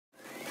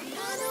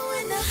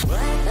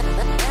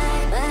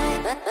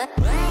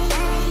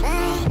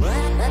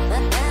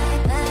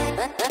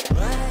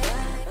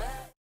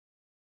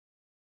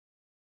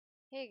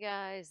Hey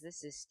guys,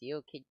 this is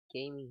Steel Kid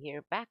Gaming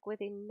here, back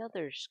with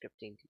another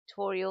scripting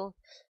tutorial,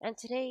 and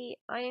today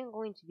I am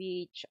going to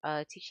be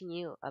teaching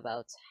you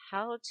about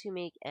how to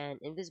make an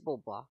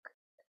invisible block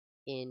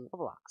in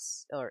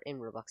Roblox, or in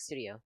Roblox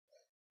Studio.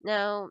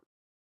 Now,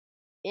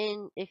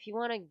 if you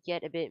want to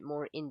get a bit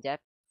more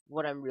in-depth,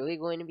 what I'm really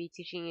going to be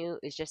teaching you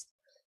is just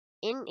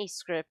in a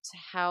script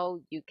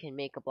how you can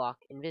make a block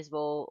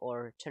invisible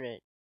or turn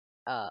it,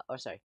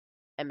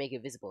 and make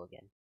it visible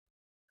again.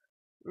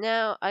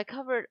 Now, I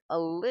covered a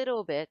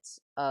little bit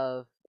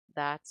of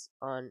that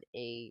on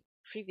a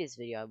previous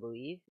video, I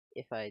believe.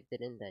 If I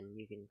didn't, then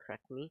you can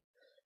correct me.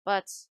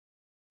 But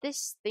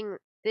this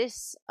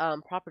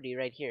property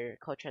right here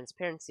called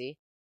transparency,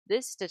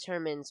 this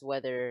determines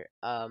whether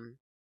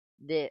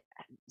the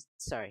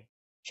sorry,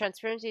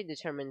 transparency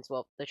determines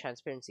the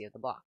transparency of the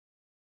block.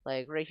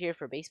 Like right here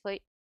for base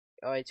plate,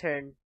 I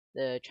turn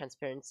the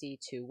transparency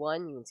to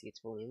 1, you can see it's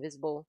fully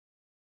invisible.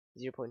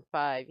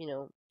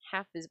 0.5,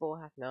 half visible,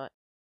 half not.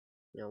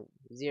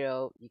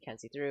 0, you can't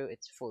see through,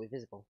 it's fully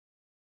visible.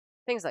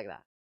 Things like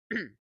that.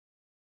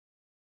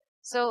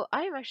 So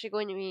I am actually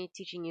going to be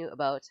teaching you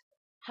about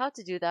how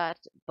to do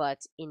that,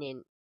 but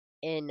in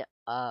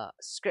a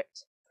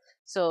script.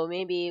 So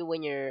maybe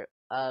when you're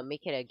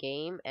making a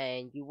game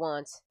and you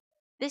want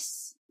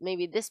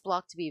maybe this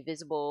block to be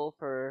visible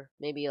for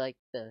maybe like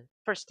the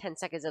first 10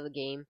 seconds of the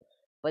game,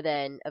 but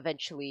then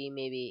eventually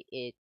maybe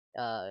it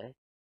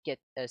get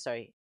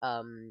sorry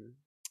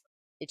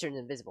it turns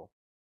invisible.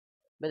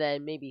 But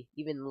then maybe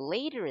even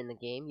later in the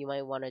game, you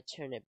might want to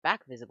turn it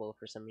back visible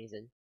for some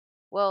reason.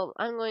 Well,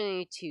 I'm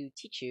going to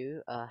teach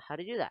you how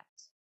to do that.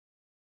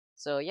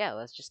 So yeah,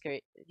 let's just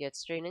get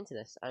straight into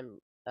this. I'm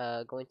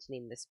going to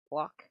name this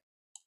block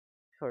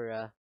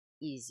for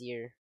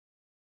easier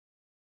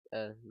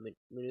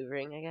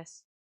maneuvering, I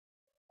guess.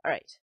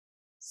 Alright,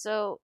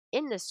 so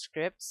in the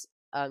script,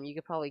 you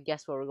could probably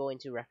guess what we're going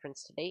to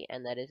reference today,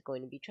 and that is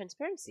going to be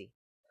transparency.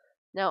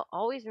 Now,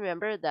 always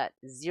remember that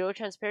 0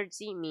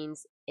 transparency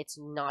means it's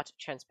not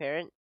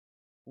transparent.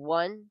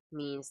 1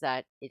 means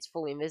that it's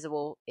fully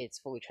invisible, it's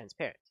fully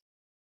transparent.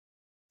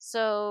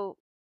 So,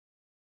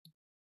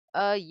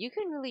 you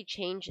can really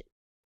change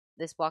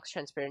this block's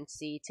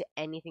transparency to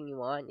anything you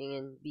want. You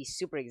can be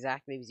super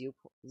exact, maybe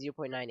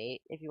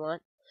 0.98 if you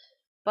want.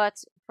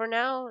 But for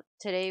now,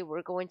 today,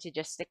 we're going to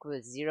just stick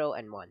with 0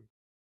 and 1.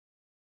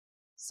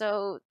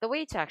 So, the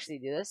way to actually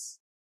do this,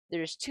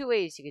 there's 2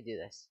 ways you could do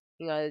this.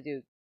 You can either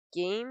do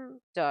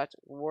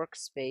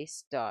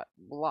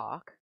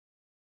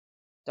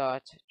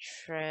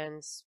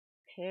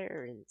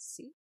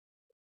game.workspace.block.transparency.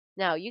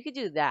 Now, you could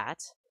do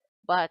that,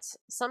 but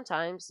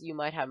sometimes you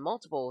might have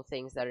multiple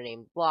things that are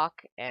named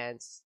block,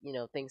 and,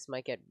 things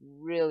might get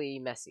really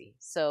messy.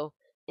 So,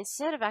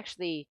 instead of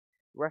actually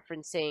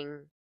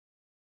referencing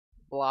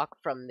block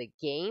from the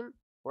game,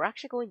 we're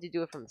actually going to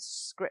do it from the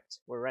script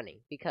we're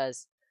running,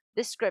 because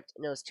this script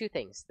knows 2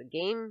 things: the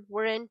game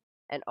we're in,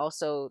 and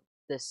also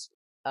this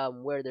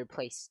where their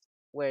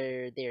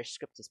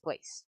script is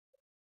placed.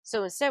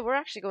 So instead, we're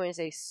actually going to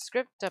say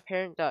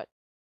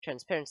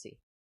script.parent.transparency.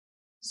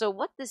 So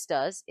what this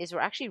does is we're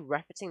actually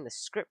referencing the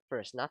script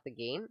first, not the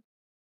game,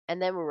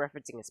 and then we're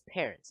referencing its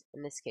parent.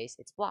 In this case,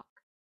 it's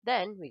block.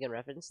 Then we can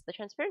reference the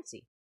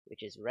transparency,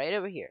 which is right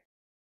over here.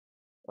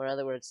 Or in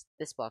other words,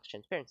 this block's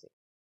transparency.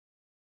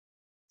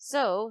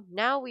 So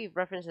now we've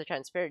referenced the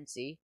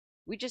transparency,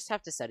 we just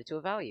have to set it to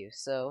a value.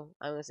 So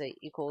I'm going to say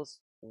equals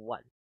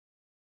 1.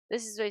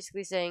 This is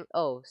basically saying,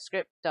 oh,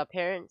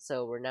 script.parent,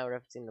 so we're now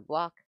referencing the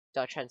block.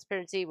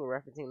 .transparency, we're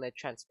referencing the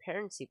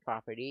transparency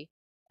property,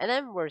 and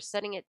then we're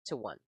setting it to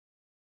 1.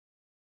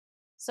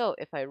 So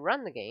if I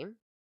run the game,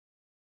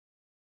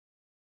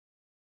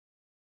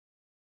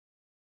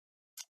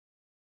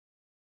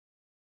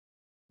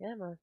 I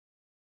know,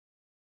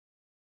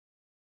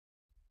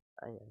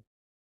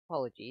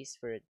 apologies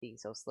for it being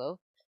so slow,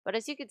 but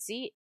as you can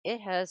see,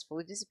 it has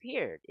fully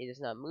disappeared. It has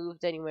not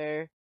moved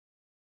anywhere.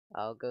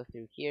 I'll go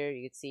through here.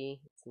 You can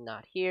see it's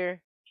not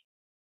here.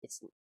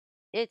 It's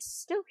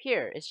still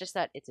here. It's just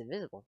that it's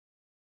invisible,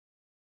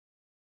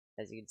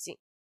 as you can see.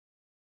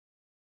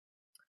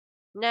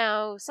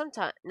 Now,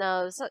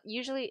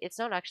 usually it's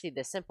not actually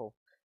this simple.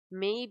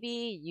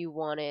 Maybe you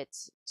want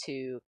it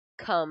to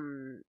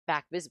come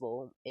back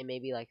visible in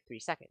maybe like 3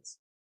 seconds.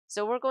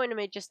 So we're going to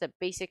make just a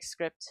basic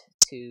script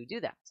to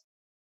do that.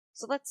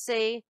 So let's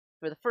say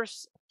for the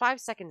first 5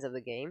 seconds of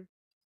the game,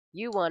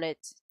 you want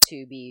it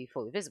to be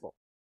fully visible.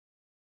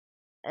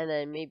 And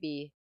then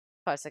maybe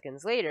 5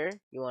 seconds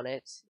later, you want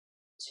it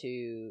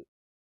to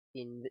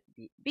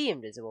be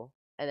invisible.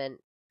 And then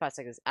 5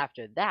 seconds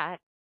after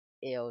that,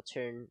 it'll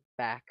turn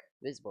back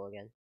visible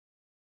again.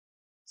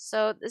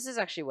 So this is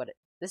actually what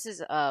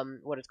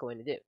it's going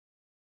to do.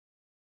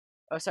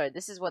 Oh, sorry,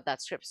 this is what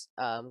that script's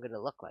gonna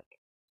look like.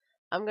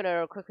 I'm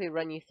gonna quickly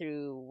run you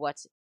through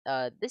what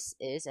this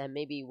is and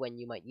maybe when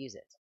you might use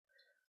it.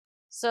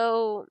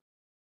 So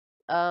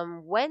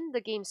when the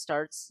game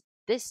starts,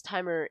 this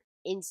timer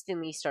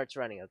instantly starts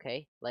running.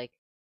 Okay, like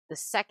the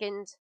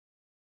second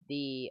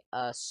the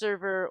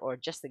server or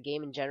just the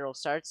game in general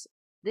starts,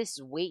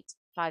 this wait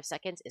 5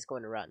 seconds, it's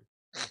going to run.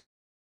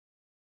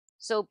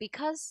 So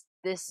because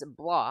this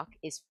block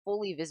is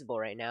fully visible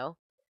right now,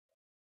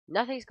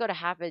 nothing's going to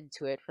happen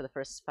to it for the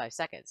first 5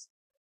 seconds.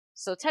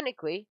 So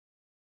technically,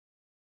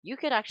 you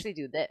could actually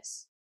do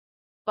this.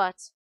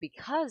 But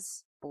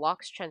because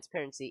block's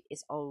transparency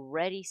is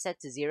already set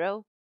to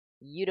 0,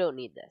 you don't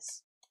need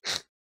this.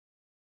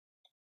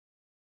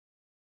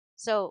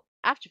 So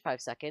after 5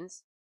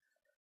 seconds,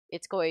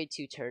 it's going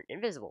to turn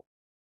invisible.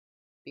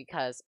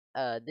 Because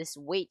this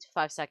wait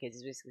 5 seconds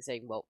is basically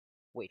saying, well,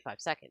 wait 5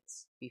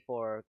 seconds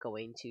before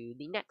going to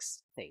the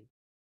next thing.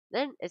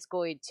 Then it's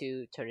going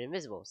to turn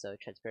invisible, so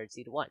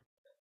transparency to 1.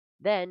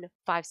 Then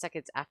 5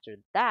 seconds after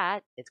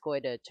that, it's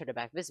going to turn it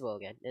back visible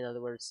again. In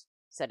other words,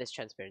 set its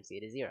transparency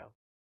to 0.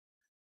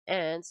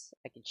 And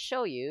I can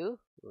show you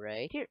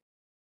right here.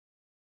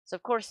 So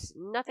of course,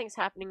 nothing's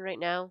happening right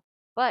now,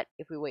 but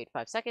if we wait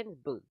 5 seconds,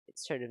 boom,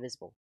 it's turned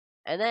invisible.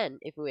 And then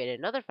if we wait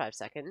another 5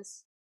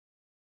 seconds,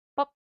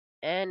 pop,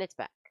 and it's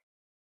back.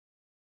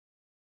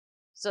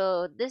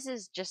 So this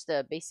is just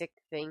a basic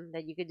thing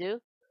that you could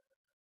do.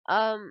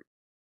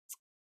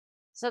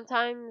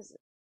 Sometimes,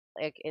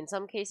 like in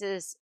some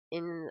cases,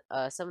 in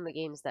some of the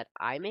games that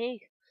I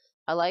make,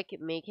 I like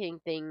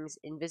making things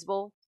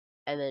invisible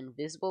and then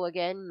visible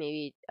again,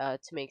 maybe to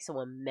make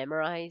someone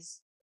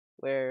memorize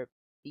where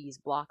these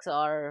blocks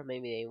are.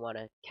 Maybe they want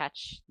to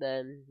catch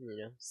them,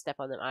 step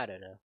on them. I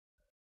don't know.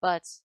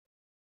 But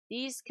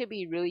these could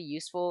be really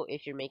useful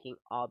if you're making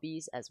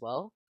obbies as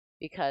well,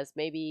 because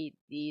maybe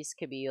these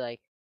could be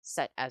like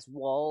set as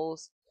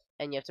walls,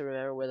 and you have to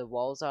remember where the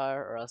walls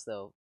are, or else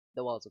the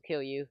walls will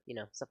kill you,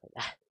 stuff like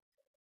that.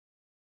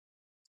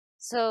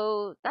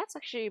 So that's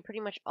actually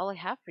pretty much all I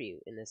have for you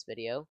in this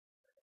video.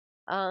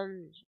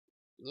 Um,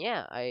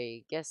 yeah,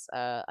 I guess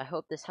I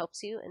hope this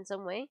helps you in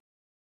some way.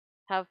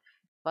 Have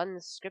fun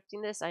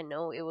scripting this. I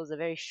know it was a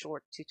very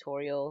short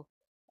tutorial.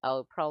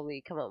 I'll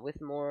probably come up with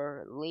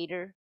more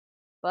later.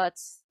 But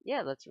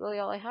yeah, that's really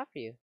all I have for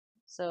you.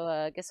 So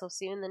I guess I'll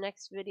see you in the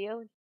next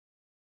video.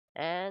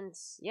 And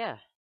yeah,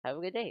 have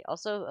a good day.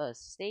 Also,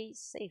 stay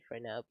safe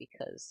right now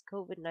because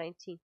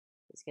COVID-19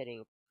 is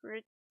getting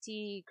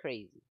pretty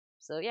crazy.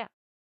 So yeah,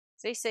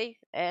 stay safe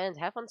and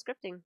have fun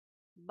scripting.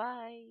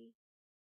 Bye.